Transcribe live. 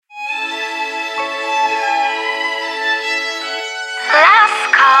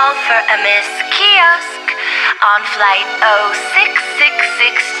for a Miss Kiosk on flight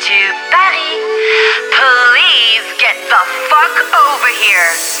 0666 to Paris. Please get the fuck over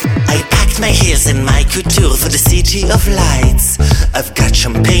here. I packed my heels and my couture for the city of lights. I've got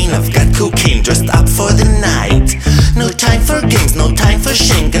champagne, I've got cocaine, dressed up for the night. No time for games, no time for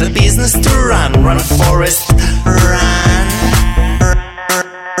shame, got a business to run. Run, Forest, run.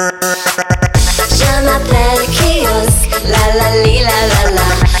 Je m'appelle Kiosk, la la li la la la.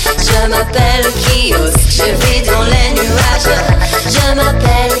 Je m'appelle Kiosk, je vis dans les nuages. Je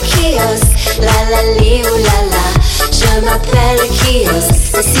m'appelle Kiosk, la la li ou la la. Je m'appelle Kiosk,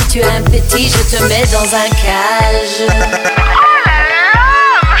 et si tu es un petit, je te mets dans un cage.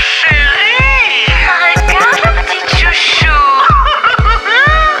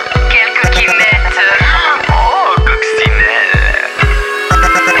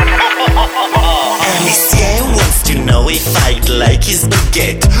 Fight like his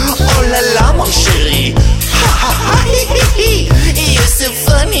baguette. Oh la la, mon chéri. Ha ha ha, hi hi hi. You're so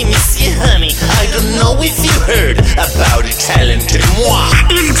funny, Monsieur Honey. I don't know if you heard about a talented moi.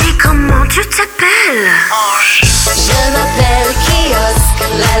 Il dit comment tu t'appelles? Je m'appelle Kiosk,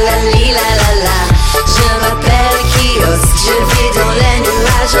 la la li la la la. Je m'appelle Kiosk, je vis dans les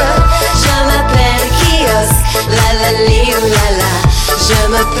nuages. Je m'appelle Kiosk, la la li ou la la. Je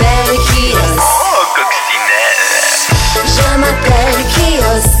m'appelle Kiosk. Je m'appelle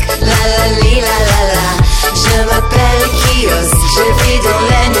Kiosk, la la li la la la. Je m'appelle Kiosk, je vis dans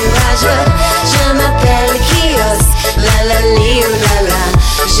les nuages. Je m'appelle Kiosk, la la li ou la la.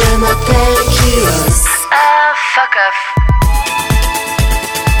 Je m'appelle Kiosk. Fuck off.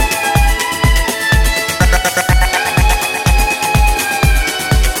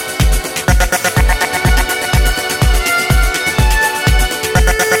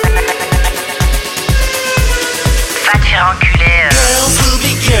 Girls will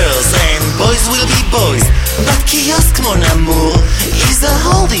be girls and boys will be boys. But Kiosk, mon amour, is a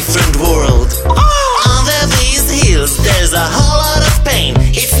whole different world. Under these hills there's a whole lot of pain.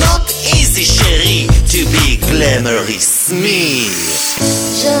 It's not easy, chérie, to be glamorous me.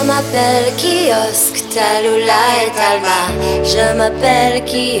 Je m'appelle Kiosk, Talula et Talma. Je m'appelle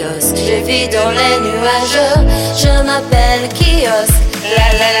Kiosk, je vis dans les nuages. Je m'appelle Kiosk, la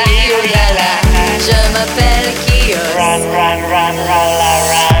la li ou la la. Je m'appelle Kiosk. Run, run, run, run,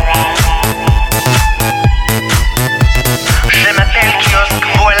 run, run. Je m'appelle Kiosk,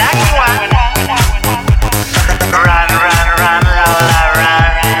 voilà quoi. Run, run, run, la la run.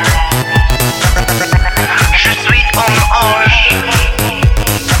 Je suis un ange.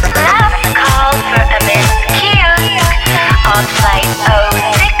 Last call for a Miss Kiosk on flight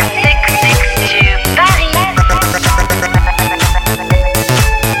 0666 to Paris.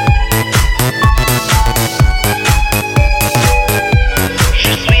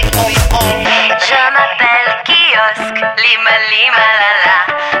 Je m'appelle Kiosk, lima lima la la.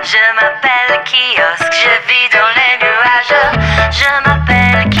 Je m'appelle Kiosk, je vis dans les nuages. Je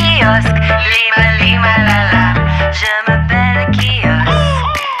m'appelle Kiosk, lima lima la la. Je m'appelle Kiosk.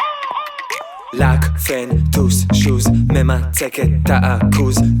 לק, פן, טוס, שוז, ממצקת,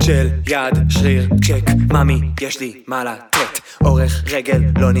 תעכוז, ג'ל, יד, שריר, צ'ק, ממי, יש לי מה לתת, אורך רגל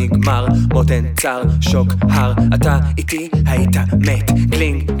לא נגמר, מותן צר, שוק, הר, אתה איתי היית מת,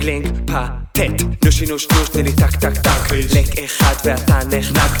 גלינג, גלינג, פתט, נושי נוש נוש, תני לי טק טק טק, לק אחד ואתה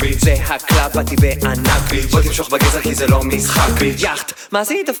נחנק, זה הקלאפ, באתי בענק, בוא תמשוך בגזר כי זה לא משחק, יחט, מה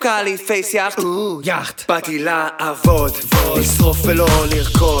זה דווקא לי פייס יחט? יחט, באתי לעבוד, לשרוף ולא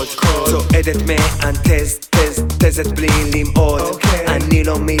לרקוד, צועדת מאנטז, תזת בלי למעוד, אני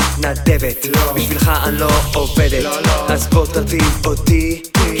לא מתנדבת, בשבילך אני לא עובדת, אז בוא תרטיב אותי,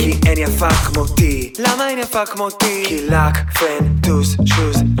 כי אין יפה כמותי. למה אין יפה כמותי? כי לק, פן, טוס,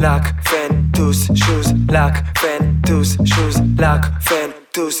 שוז, לק, פן, טוס, שוז, לק, פן, טוס, שוז, לק, פן,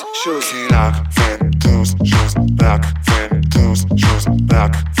 טוס, שוז. כי לק, פן, טוס, שוז, לק, פן, טוס, שוז,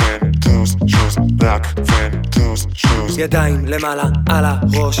 לק, פן, טוס, שוז, לק, פן, טוס, שוז. ידיים למעלה על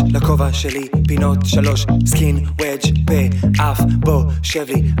הראש, לכובע שלי פינות 3, סקין, ודג' באף, בוא שב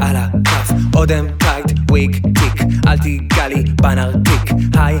לי על הכף, אודם טייט, וויג, טיק, אל תיגע לי בנרתיק,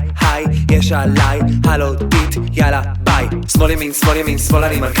 היי היי יש עליי, הלו דיט, יאללה ביי, שמאל ימין, שמאל ימין, שמאל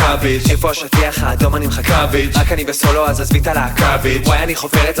אני מרכביץ', איפה השטיח האדום אני מחכביץ', רק אני בסולו אז עזבי את הלהקביץ', וואי אני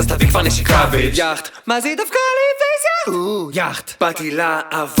חופרת אז תביא כבר נשיקביץ', יחט, מה זה דווקא לי פייס יחט, באתי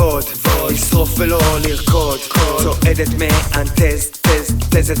לעבוד, לשרוף ולא לרקוד, צועדת מאנטז,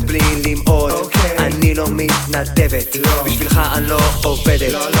 תזת בלי למעוד, אני לא מתנדבת, בשבילך אני לא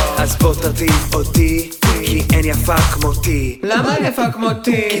עובדת, אז בוא תרטיב אותי, כי אין יפה כמותי. למה אין יפה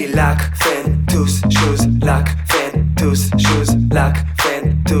כמותי? כי לק, פן, טוס, שוז, לק, פן, טוס, שוז, לק,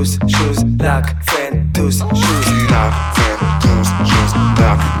 פן, טוס,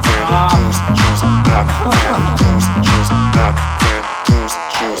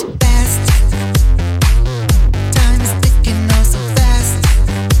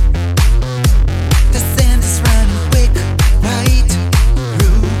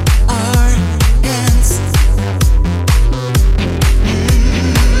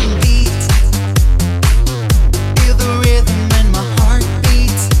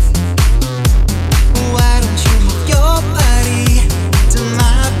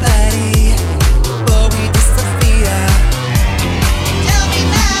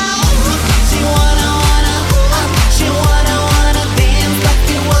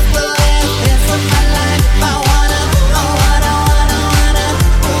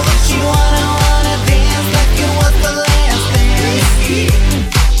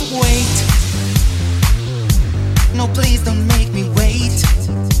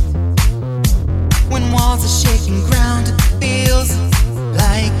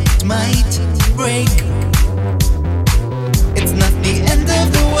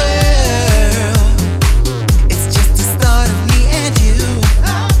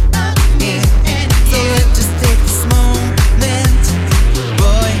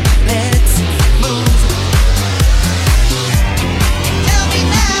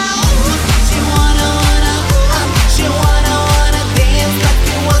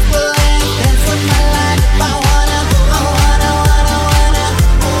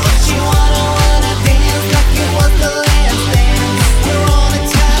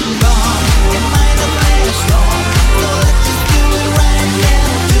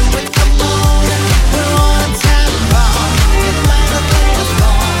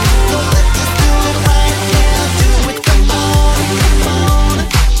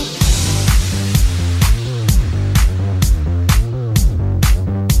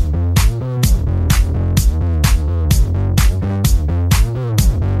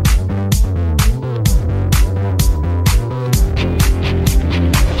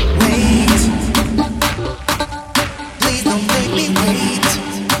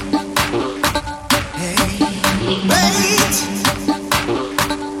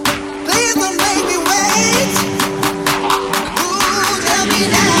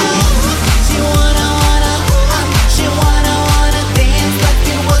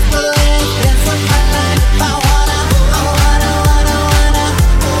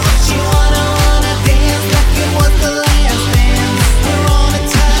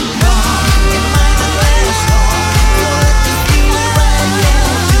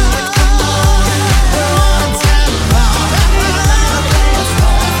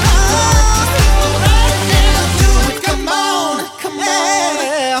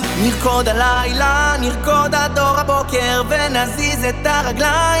 נרקוד הלילה, נרקוד עד אור הבוקר ונזיז את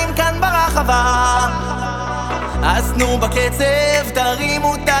הרגליים כאן ברחבה. אז תנו בקצב,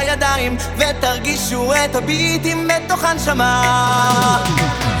 תרימו את הידיים ותרגישו את הביטים בתוך הנשמה.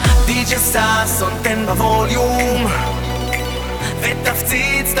 די.ג'יי סאסון תן בווליום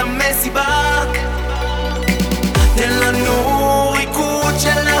ותפציץ את המסיבה. תן לנו ריקוד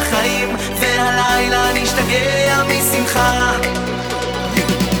של החיים והלילה נשתגע משמחה.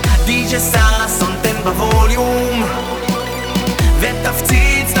 די.ג'יי סאסון תן בווליום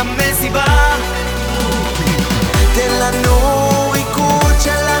ותפציץ את המסיבה. תן לנו ריקוד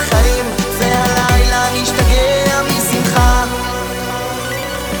של החיים והלילה נשתגע משמחה.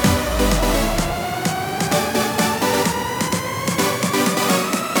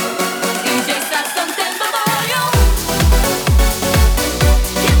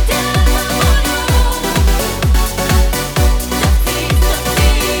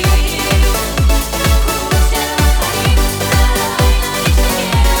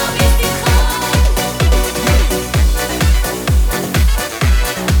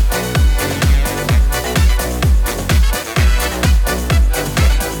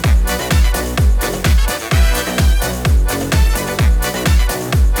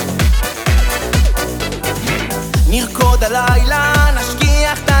 הלילה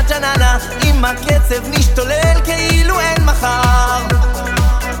נשכיח את הג'ננה, עם הקצב נשתולל כאילו אין מחר.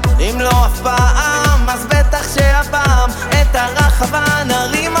 אם לא אף פעם אז בטח שהפעם את הרחבה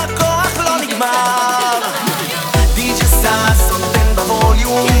נרים, הכוח לא נגמר. די.ג'יי סאסון תן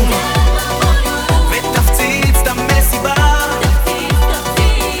בווליום ותפציץ את המסיבה.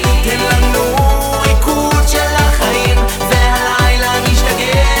 תן לנו ריקוד של החיים והלילה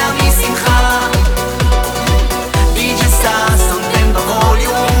נשתגע משמחה. סאסון תן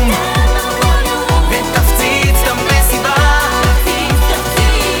בווליום ותפציץ את המסיבה.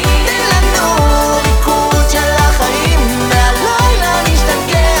 תן לנו ריקוד של החיים והלילה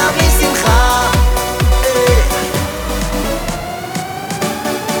נשתגע משמחה.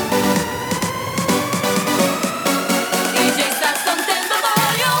 די.ג'יי סאסון תן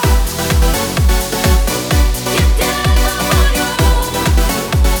בווליום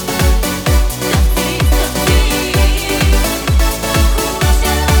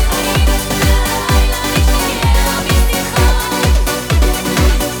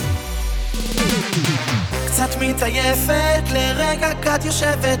מתעייפת, לרגע קט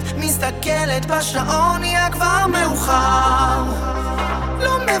יושבת, מסתכלת בשעון, נהיה כבר מאוחר.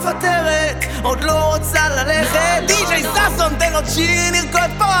 לא מוותרת, עוד לא רוצה ללכת. די.ג'יי סאסון תן עוד שיר,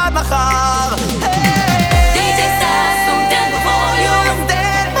 נרקוד פה עד מחר. די.ג'יי סאסון תן בווליום,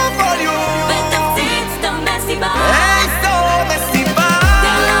 תן בווליום ותפציץ את המסיבה. איזו מסיבה.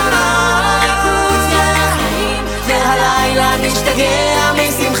 תן לנו ריקוד של החיים והלילה נשתגע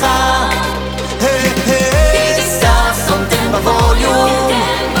משמחה. סאסון תן בווליום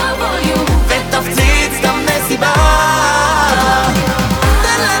ותפציץ את המסיבה.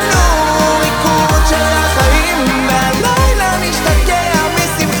 תן לנו ריקוד של החיים והלילה נשתגע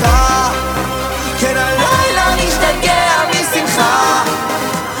משמחה.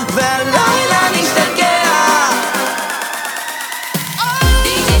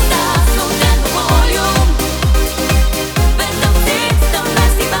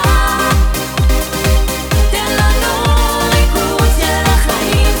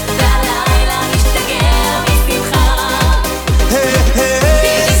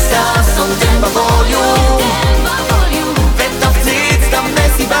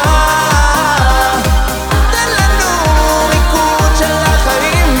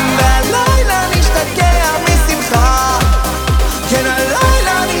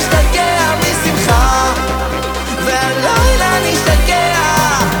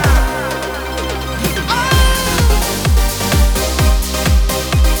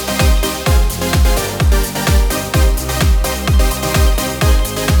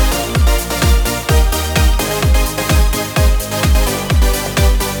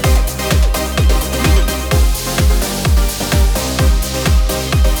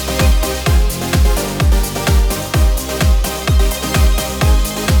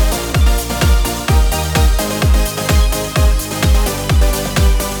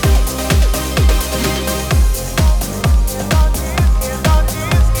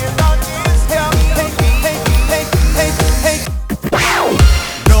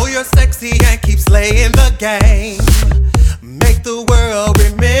 game. Make the world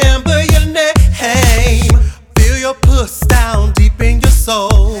remember your name. Feel your puss down deep in your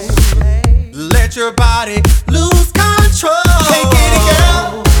soul. Let your body lose control. Hey kitty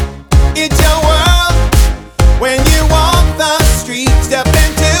girl, it's your world. When you walk the street, step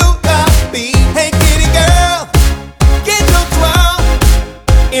into the beat. Hey kitty girl, get your twirl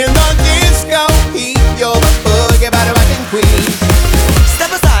in the disco heat. You're the boogie body rockin' queen. Step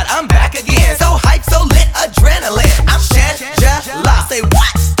aside, I'm back again. So hyped, so lit, adrenaline. I'm Shangela. Say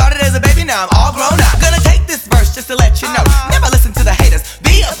what? Started as a baby, now I'm all grown up. Gonna take this verse just to let you know. Never listen to the haters,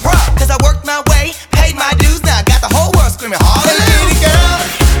 be a pro. Cause I worked my way, paid my dues. Now I got the whole world screaming hallelujah. Hey kitty girl,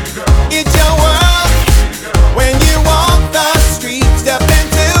 it's your world. When you walk the street, step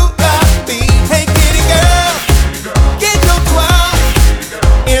into the beat. Hey kitty girl, get your twirl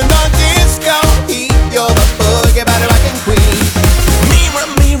in the disco heat. You're the boogie body rockin' queen. Mirror,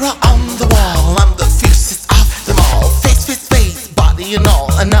 mirror on the wall, I'm the fiercest of them all. Face, face, face, body and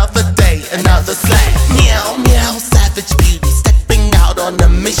all. Another day, another slay. Meow, meow, savage beauty. Stepping out on a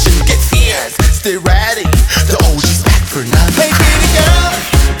mission. Get fierce, stay ready. The OG's back for nothing. Hey kitty girl,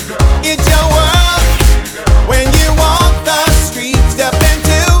 it's your world. When you walk the street, step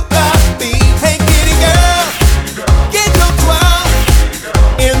into the beat. Hey kitty girl, get your twirl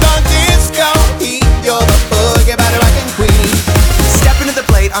in the disco heat. You're the boogie body rockin' queen. Step into the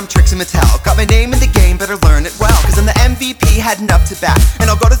blade, I'm Trixie Mattel. Got my name in the game, better learn it well. Cause I'm the MVP, heading up to bat. And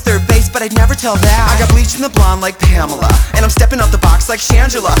I'll go to third base, but I'd never tell that. I got bleached in the blonde like Pamela. And I'm stepping out the box like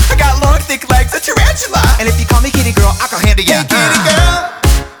Shangela. I got long, thick legs, a tarantula. And if you call me kitty girl, I'll go hand to you. Hey kitty girl,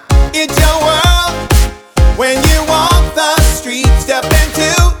 it's your world. When you walk the street, step into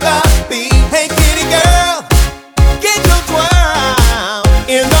the beat. Hey kitty girl, get your twirl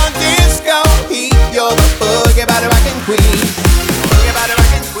in the disco heat. You're the boogie body rockin' queen. Boogie body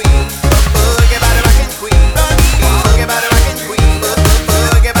rockin' queen. Boogie body rockin' queen. Boogie body rockin' queen.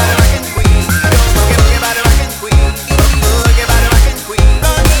 Boogie body rockin' queen. Boogie body rockin' queen. Boogie body rockin' queen. Boogie body rockin' queen.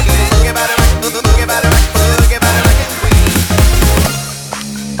 Boogie body rockin' queen.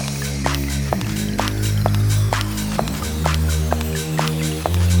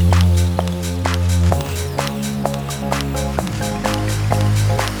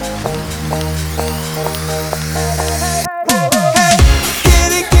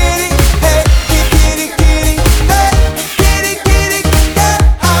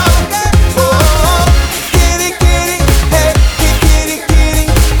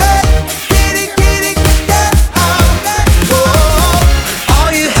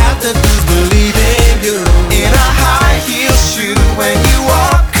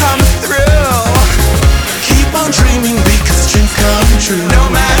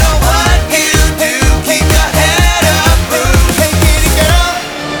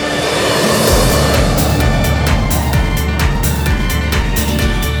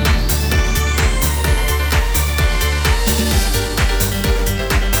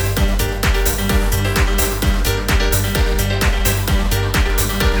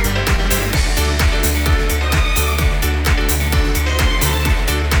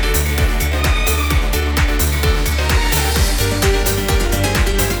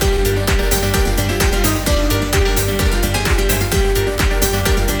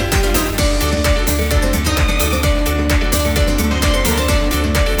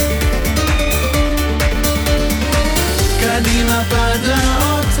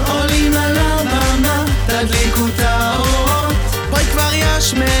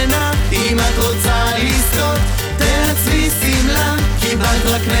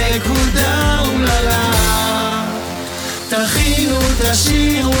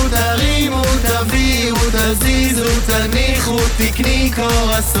 תשירו, תרימו, תביאו, תזיזו, תניחו, תקני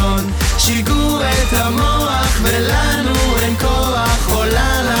קורסון. שיגעו את המוח ולנו אין כוח,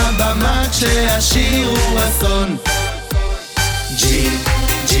 עולה לבמה כשהשירו אסון. ג'ין,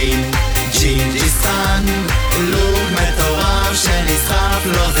 ג'ין, ג'ין ג'יסן, לוק מטורף שנסחף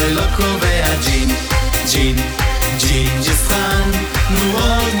לו זה לא קובע. ג'ין, ג'ין, ג'ין ג'יסן,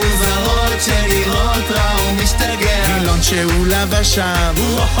 נורות מוזרות שנראות רע ומשתגע. וילון שהוא לבשה,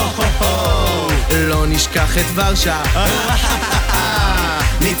 לא נשכח את ורשה.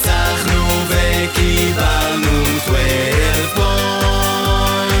 ניצחנו וקיבלנו 12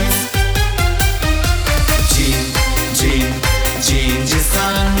 points. ג'ין, ג'ין, ג'ין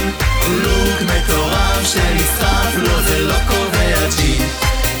ג'יסן, לוק מטורף שנסחף לו זה לא קובע. ג'ין,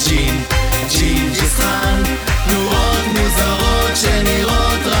 ג'ין, ג'ין ג'יסן, נורות מוזרות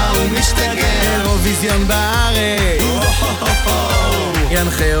שנראות רע ומשתגע. אירוויזיון בארץ,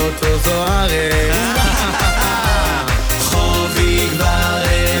 ינחה אותו זוהרץ. חובי כבר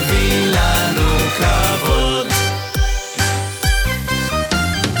הביא לנו הכבוד.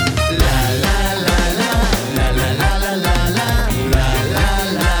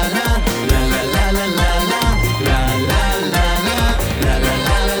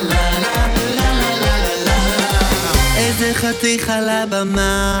 איזה חתיך על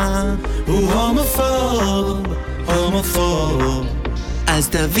הבמה, הוא הומופוב, הומופוב. אז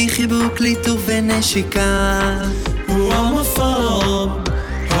תביא חיבוק ליטוף ונשיקה, הוא הומופוב,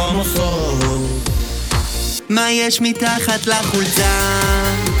 הומופוב. מה יש מתחת לחולצה?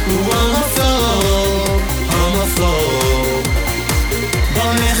 הוא הומופוב, הומופוב.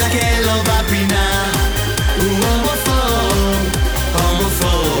 בוא נחכה לו בפינה, הוא הומופוב,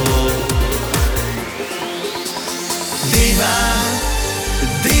 הומופוב. דיבה,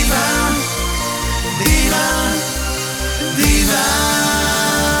 דיבה, דיבה, דיבה.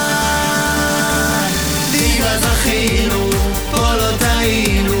 דיבה זכינו, פה לא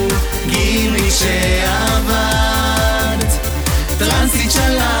טעינו, גימי שעבד. טרנסית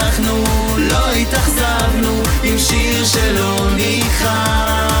שלחנו, לא התאכזבנו, עם שיר שלא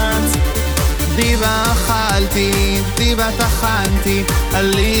נכחד. דיבה אכלתי, דיבה טחנתי,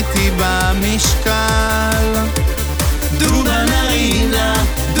 עליתי במשקל. דובה נרינה,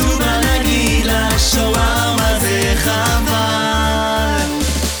 דובה נגילה, שווארמה זה חבל.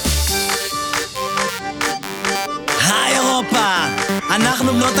 היי אירופה,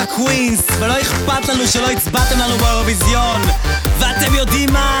 אנחנו בנות הקווינס, ולא אכפת לנו שלא הצבעתם לנו באירוויזיון. ואתם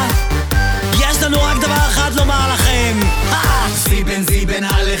יודעים מה? יש לנו רק דבר אחד לומר לכם. זיבן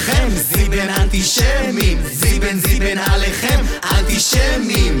עליכם, זיבן אנטישמים. זיבן עליכם,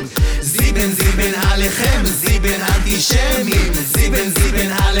 אנטישמים. זיבן עליכם, זיבן אנטישמים.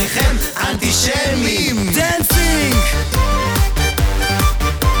 זיבן עליכם, אנטישמים. דנסינג!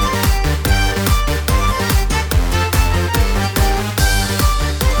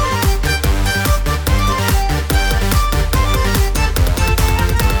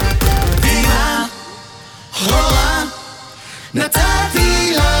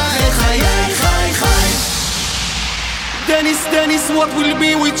 נתתי לך את חיי חי חי. Dennis, what will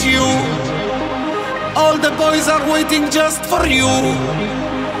be with you? All the boys are waiting just for you.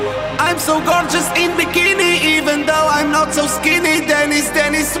 I'm so gorgeous in bikini, even though I'm not so skinny.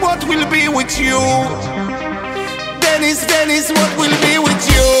 Dennis, what will be with you? Dennis, what will be with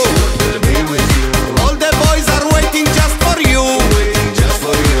you? All the boys are waiting just for you.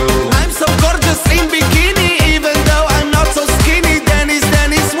 I'm so gorgeous in bikini, even though I'm not so skinny. Dennis,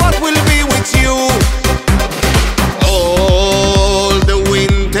 what will be with you? All the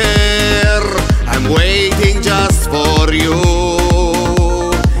winter I'm waiting just for you.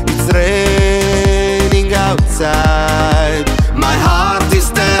 It's raining outside, my heart is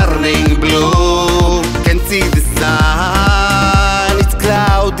turning blue. Can't see the sun, it's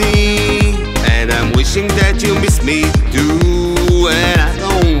cloudy, and I'm wishing that you miss me too. And I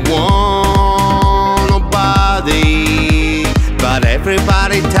don't want nobody, but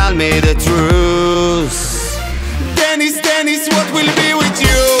everybody tell me the truth. Dennis, what will be with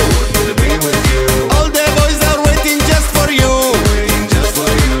you? All the boys are waiting just for you.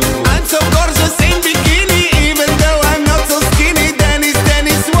 I'm so gorgeous in bikini, even though I'm not so skinny.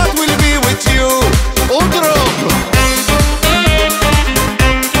 Dennis, what will be with you? Udro!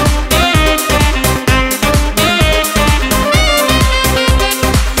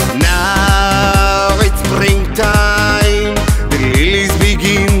 Now it's springtime, the lilies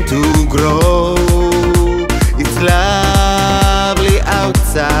begin to grow. It's lovely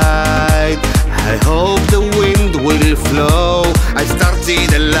outside, I hope the wind will flow. I started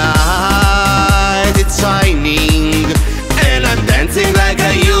the light, it's shining, and I'm dancing like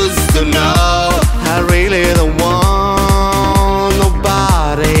I used to know. I really don't want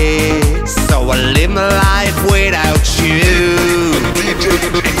nobody, so I live my life without you.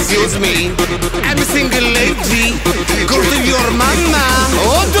 Excuse me, I'm a single lady, go to your mama.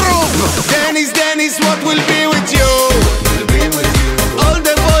 Oh, drop! Dennis, what will be with you? All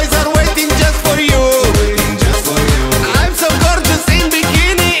the boys are waiting just for you. I'm so gorgeous in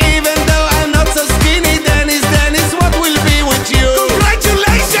bikini, even though I'm not so skinny. Dennis, what will be with you?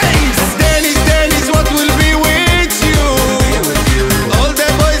 Congratulations! Dennis, what will be with you? All the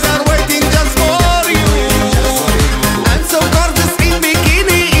boys are waiting just for you. I'm so gorgeous in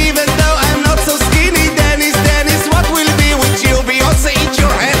bikini, even though I'm not so skinny. Dennis, what will be with you? Beyonce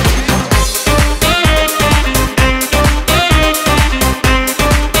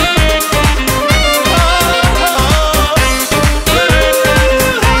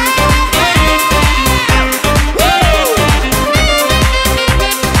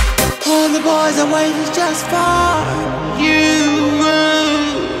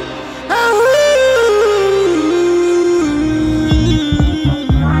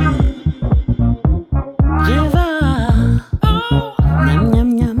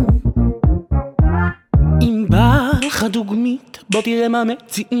בוא תראה מה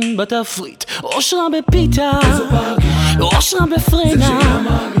מציעים בתפריט. אושרה בפיתה, אושרה בפרינה.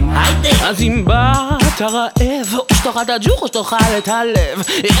 אז אם באת רעב, או שתאכל את הג'וך או שתאכל את הלב.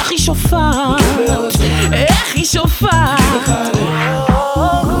 איך היא שופעת, איך היא שופעת.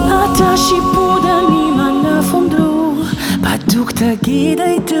 אתה שיפוד, אני מנה פונדור, בדוק תגיד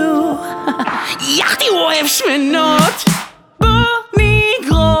הידור. יחתי אוהב שמנות, בוא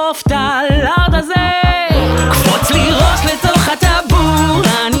נגרוף את הלרד הזה. קפוץ לי ראש לתוך הטבור,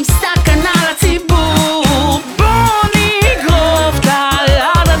 אני סכנה לציבור. בוא נגרוף את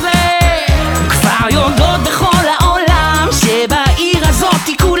הלרד הזה. כבר יודעות בכל העולם שבעיר הזאת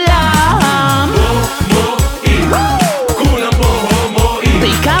כולם הומואים, כולם פה הומואים,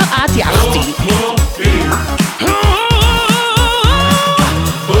 בעיקר את יחתי.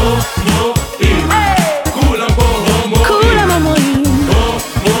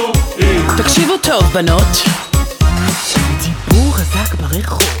 תקשיבו טוב בנות, דיבור חזק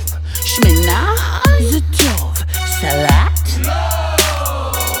ברחוב, שמנה זה טוב, סלט? לא!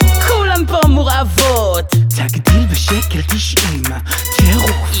 כולם פה מורעבות, תגדיל בשקל 90,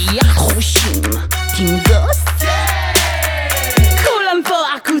 טירוף, יח חושים, תנגוס? כולם פה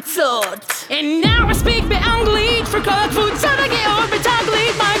עקוצות. And now I speak באנגלית, for כל הקבוצה הגאות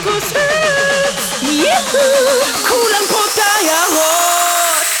בתגלית מייקרוסופט. יחו! כולם פה תיירות.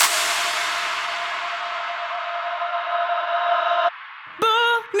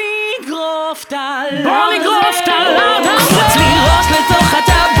 בוא נגרוף את הלרד הזה. קפוץ לי ראש לתוך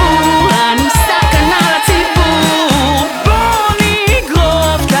הטבור, אני סכנה לציבור. בוא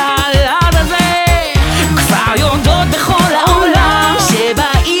נגרוף את הלרד הזה. כבר יודעות בכל העולם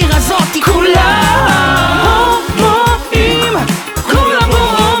שבעיר הזאת כולם הומואים, כולם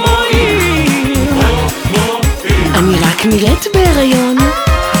הומואים. אני רק נראית בהיריון.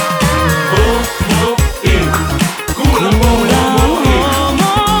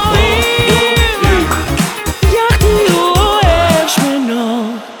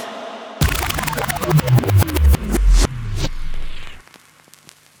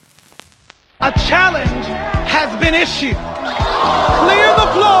 A challenge has been issued. Clear the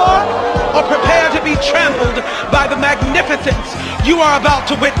floor or prepare to be trampled by the magnificence you are about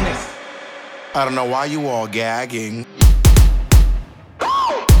to witness. I don't know why you all gagging.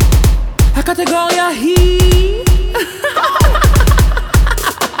 הקטגוריה היא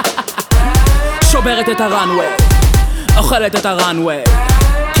שוברת את הרנווי, אוכלת את הרנווי.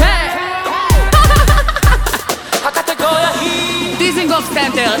 הקטגוריה היא דיזינגוף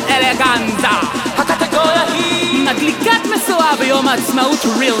סנטר אלגנזה. הקטגוריה היא מדליקת מסועה ביום העצמאות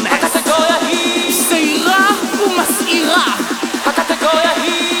רילנס. הקטגוריה היא שעירה ומסעירה. הקטגוריה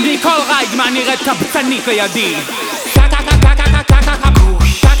היא ניקול ריידמן נראית קבצנית לידי.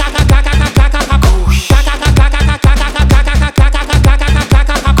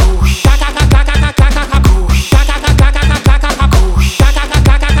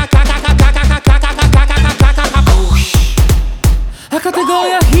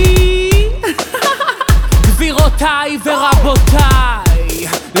 הקטגוריה היא גבירותיי ורבותיי,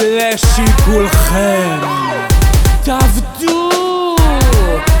 לשיקולכם, תעבדו,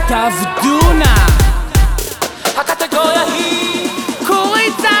 תעבדו נא. הקטגוריה היא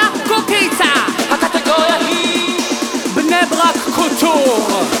קוריצה קוקיצה. הקטגוריה היא בני ברק קוטור.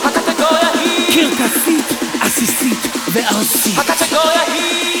 הקטגוריה היא קרקסית, עסיסית וארסית. הקטגוריה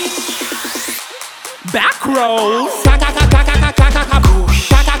היא back rows.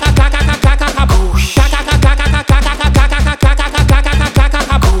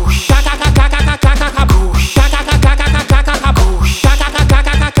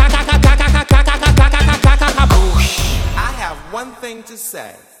 To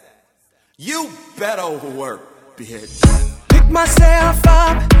say, you better work, bitch. Pick myself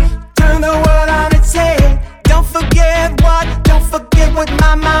up, turn the world on its head. Don't forget what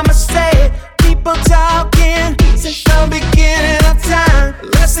my mama said. People talking since the beginning of time.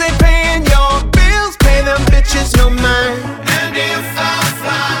 Unless they paying your bills, pay them bitches no mind. And if I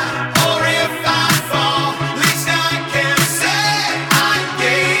fly or if I fall, at least I can say I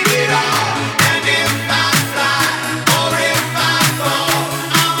gave it all. And if I fly or if I fall,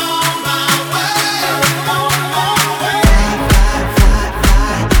 I'm on my way.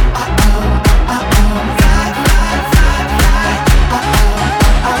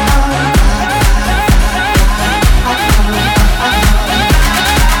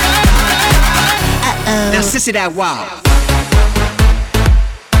 Now sissy that wild.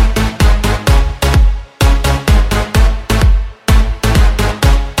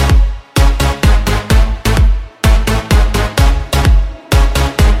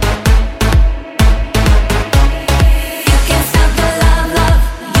 You can stop the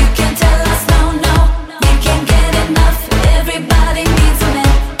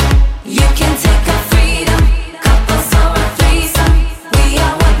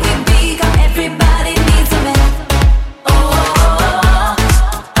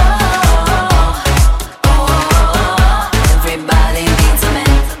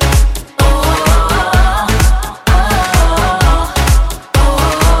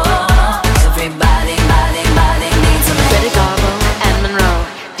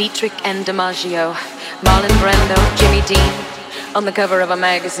Patrick and DiMaggio, Marlon Brando, Jimmy Dean, on the cover of a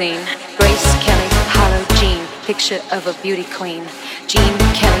magazine. Grace Kelly, Harlow Jean, picture of a beauty queen. Jean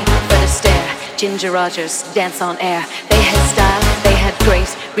Kelly, Fred Astaire, Ginger Rogers, Dance on Air. They had style, they had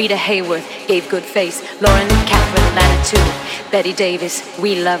grace. Rita Hayworth gave good face. Lauren Catherine Latitude, Betty Davis,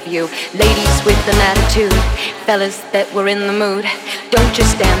 we love you. Ladies with an attitude, fellas that were in the mood. Don't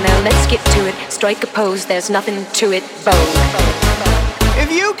just stand there, let's get to it. Strike a pose, there's nothing to it. Vogue. If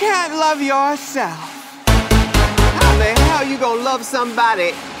you can't love yourself, how the hell you gonna love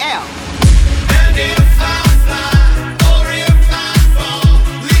somebody else? And if I fly, or if I fall,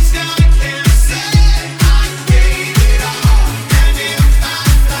 at least I can say I gave it all. And if I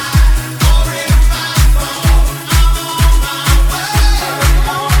fly, or if I fall, I'm on my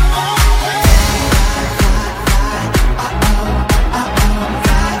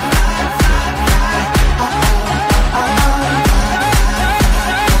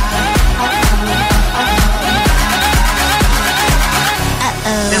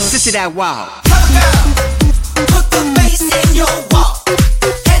to that wall. Cover girl, put the bass in your walk.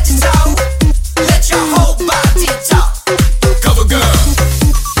 Head to toe, let your whole body talk. Cover girl,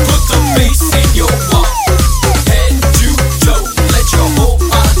 put the bass in your walk. Head to toe, let your whole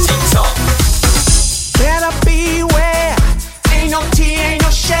body talk. Better beware, ain't no tea, ain't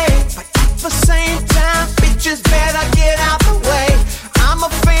no shade. But at the same time, bitches better get out the way. I'm a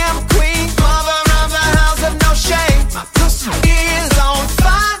femme queen, mother of the house of no shame. My pussy is on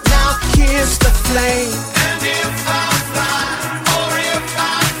fire. Kiss the flame. And if I fly, or if I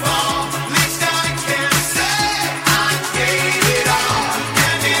fall, at least I can say I gave it all.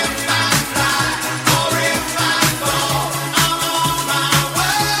 And if I fly, or if I fall, I'm on my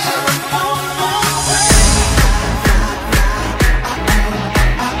way. On my way.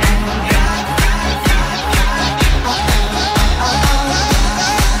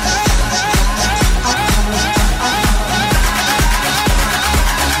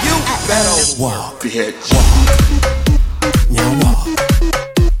 Walk, bitch. Walk. Now walk.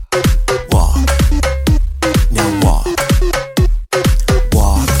 Walk. Now walk.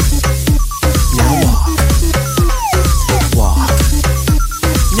 Walk. Now walk. Walk.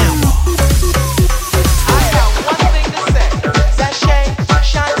 Now walk. I have one thing to say. Sashay,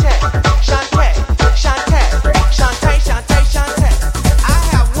 Shantae, Shantae, Shantae, Shantae, Shantae, Shantae. I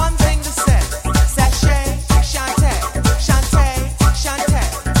have one thing to say. Sashay, Shantae, Shantae, Shantae.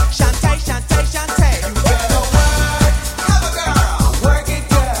 Shantae, Shantae, Shantae. You better work, cover girl, work it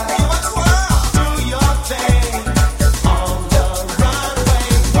girl. You must twirl, do your thing on the runway.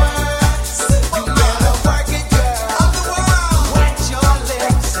 Work, you better work it girl. Of the world, wet your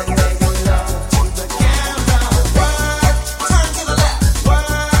lips and make love to the camera. Work, turn to the left.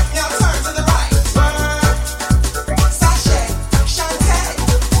 Work, now turn to the right. Work, Sashay, Shantae.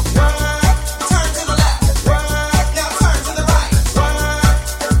 Work, turn to the left. Work, now turn to the right. Work.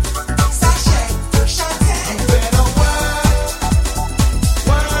 Sashay, Shantae, you better work,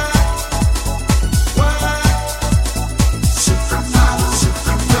 supermodel,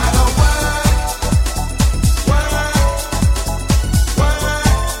 you better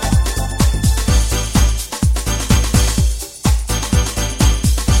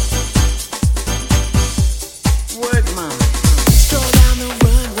work, mom. Stroll down the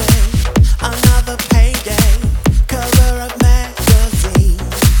runway, another payday, cover of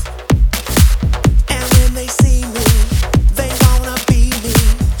magazines. And when they see me, they wanna be me.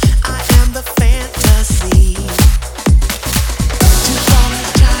 I am the fantasy. $2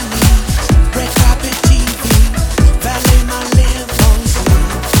 Chinese, red carpet TV, valet my limousine.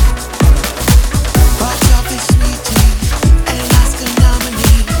 Box office sweetie, and Oscar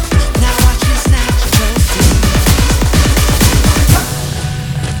nominee. Now watch me snatch trophy.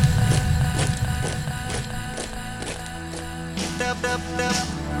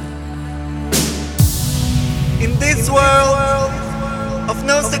 In this world of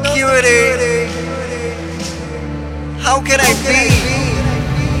no security, how can I be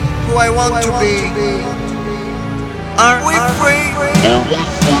who I want to be? Aren't we free?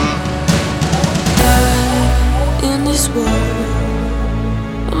 In this world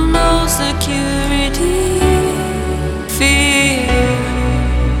of no security, fear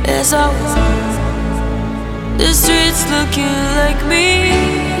as I walk the streets looking like me.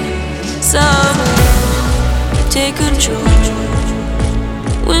 Someone take control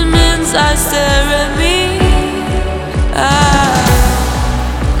when men's eyes stare at me. I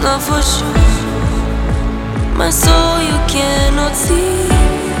know for sure my soul you cannot see.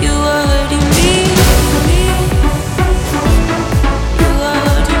 You are hurting me. You are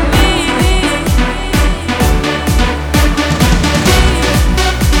hurting me.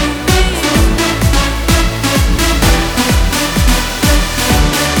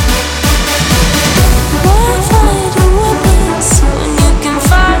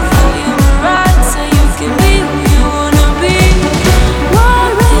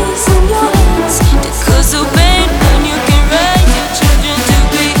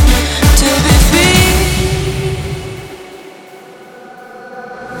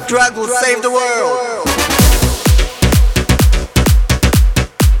 Drag will save the world.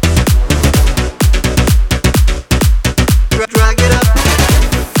 Drag it up.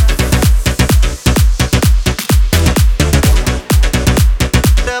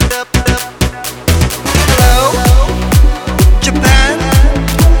 Hello, Japan,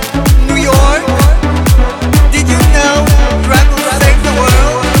 New York. Did you know drag will save the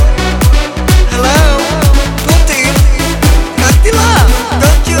world? Hello, Putin, Castilla.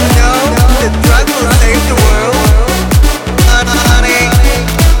 Don't you know that drag will save the world? Honey,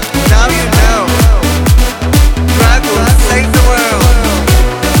 now you know. Drag will save the world.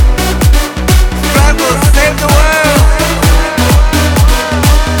 Drag will save the world.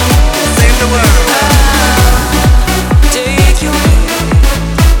 Save the world. Take your hand,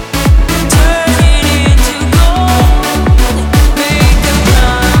 turn it into gold. Make a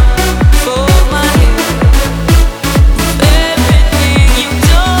plan for my head. Everything you've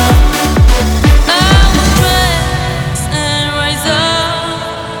done, I will rise and rise up.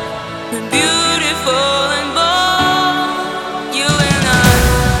 We're beautiful and bold. You and I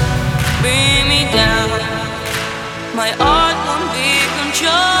bring me down. My art won't be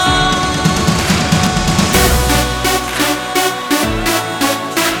controlled.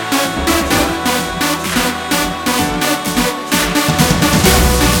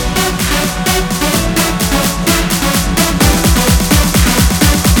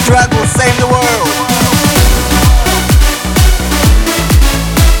 Drag will save the world.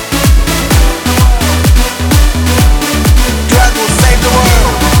 Drag will save the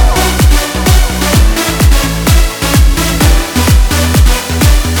world.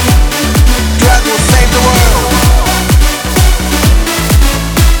 Drag will save the world.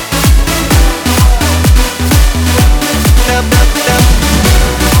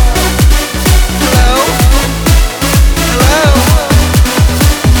 Hello? Hello?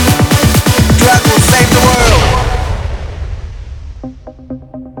 Drag will save the world.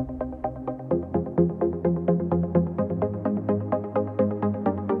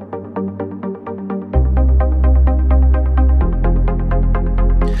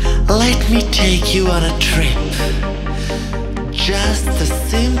 Let me take you on a trip. Just a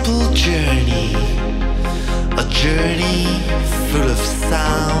simple journey. A journey full of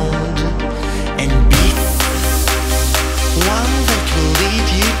sound and beats. One that will lead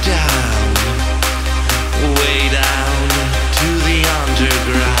you down, way down to the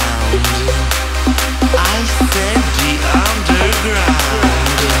underground. I said the underground.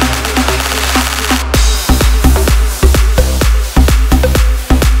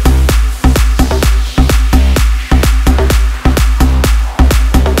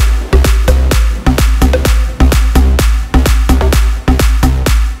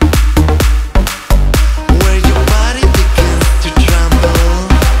 Where your body begins to tremble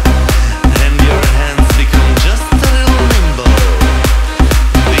and your hands become just a little nimble.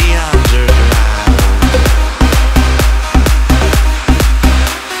 The underground.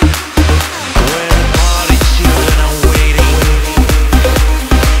 Where the party children are waiting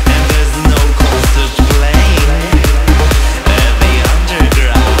and there's no concert playing. At the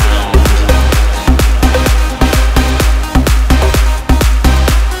underground.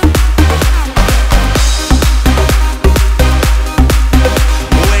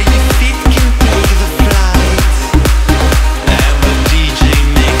 Where your feet can take the flight and the DJ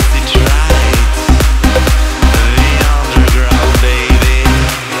makes it right. The underground, baby.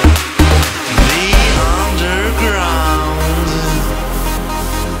 The underground.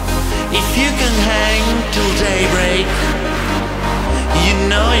 If you can hang till daybreak, you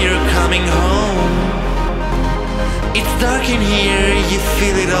know you're coming home. It's dark in here, you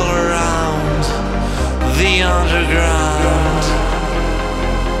feel it all around. The underground.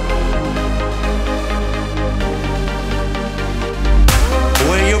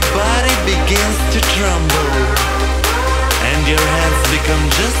 Where your body begins to tremble and your hands become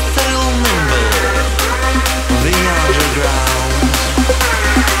just a little nimble. The underground.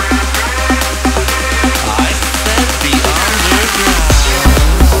 I said the underground.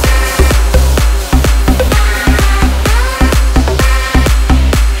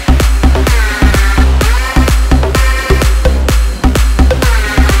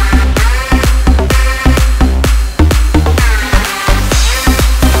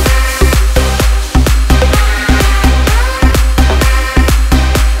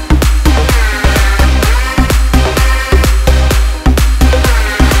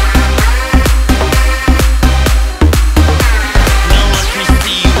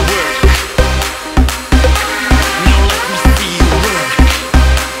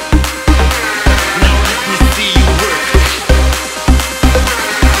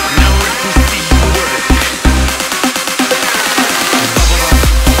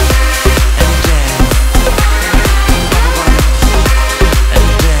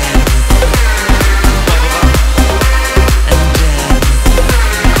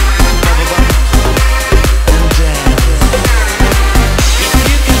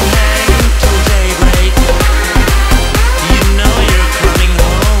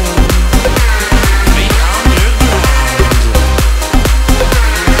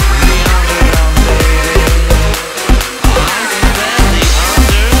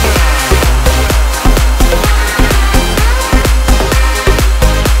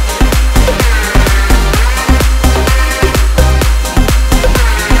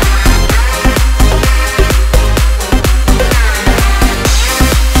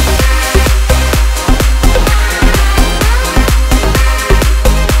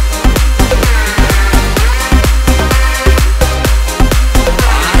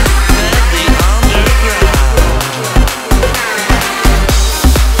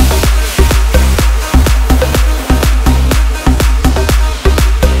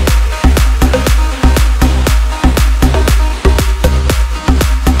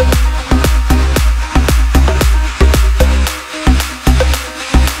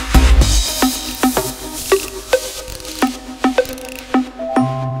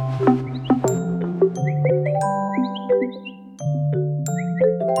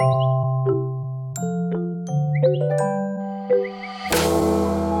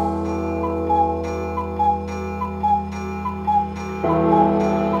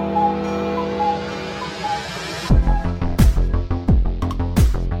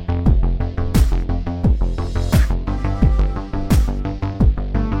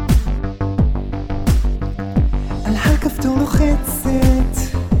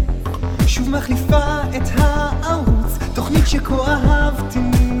 מחליפה את הערוץ, תוכנית שכה אהבתי,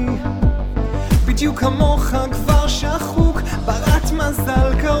 בדיוק כמוך כבר שחוק, ברת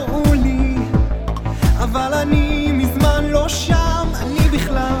מזל קראו לי, אבל אני מזמן לא שם, אני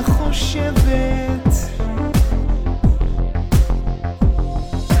בכלל חושבת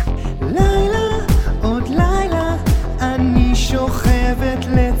לילה, עוד לילה, אני שוכבת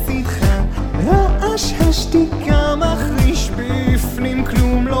לצדך, רעש השתיקה מחריש בפנים,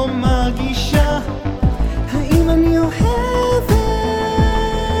 כלום לא מרגישה, האם אני אוהבת?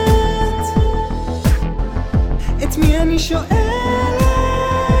 את מי אני שואלת?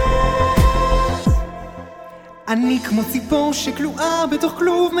 אני כמו ציפור שכלואה בתוך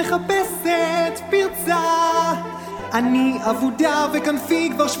כלוב מחפשת פרצה, אני עבודה וכנפי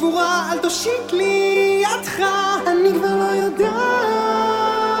כבר שבורה, אל תושיט לי ידך, אני כבר לא יודעת,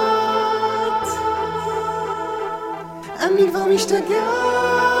 אני כבר משתגעת,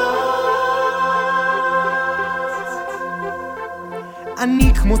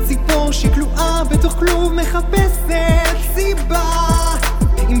 אני כמו ציפור שכלואה בתוך כלוב מחפשת סיבה,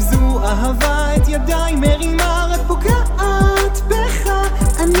 אם זו אהבה את ידיי מרימה רק פוגעת בך,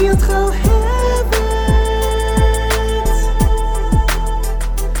 אני אותך אוהבת,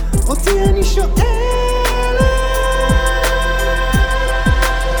 אותי אני שואלת,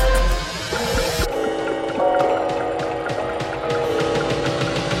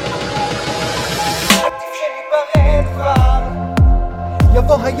 עדיף שניפרד כבר,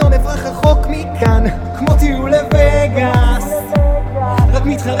 יבוא היום אברח רחוק מכאן, כמו טיול לווגאס, רק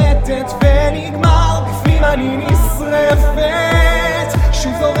מתחרטת ונגמר, בפנים אני נשרפת,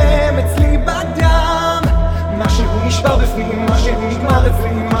 שוב זורם אצלי בדם, משהו נשבר בפנים, משהו נגמר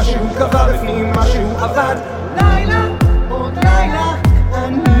אצלי, משהו קבע בפנים, משהו עבד, לילה, עוד לילה,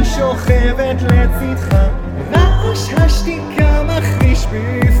 אני שוכבת לצדך, רעש השתיקה מחריש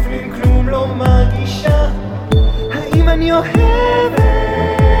בפנים, כלום לא מרגישה, האם אני אוהבת?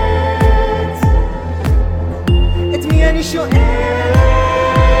 את מי אני שואלת?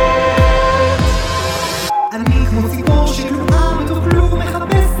 אני כמו ציפור שכלואה בתוך כלוב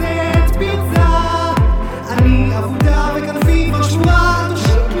מחפשת פיצה, אני עבודה וכנפי כבר שבורה,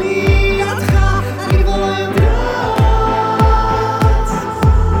 תושיט לי ידך, אני כבר לא יודעת,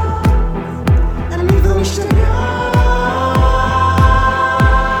 אני כבר משתגעת,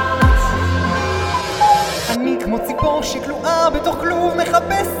 אני כמו ציפור שכלואה בתוך כלוב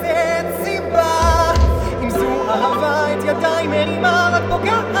מחפשת סיבה, אם זו אהבה את ידיי מרימה רק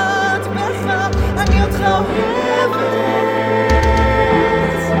פוגעת בך, אני אותך אוהבת,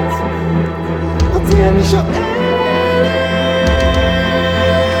 אותי אני שואלת,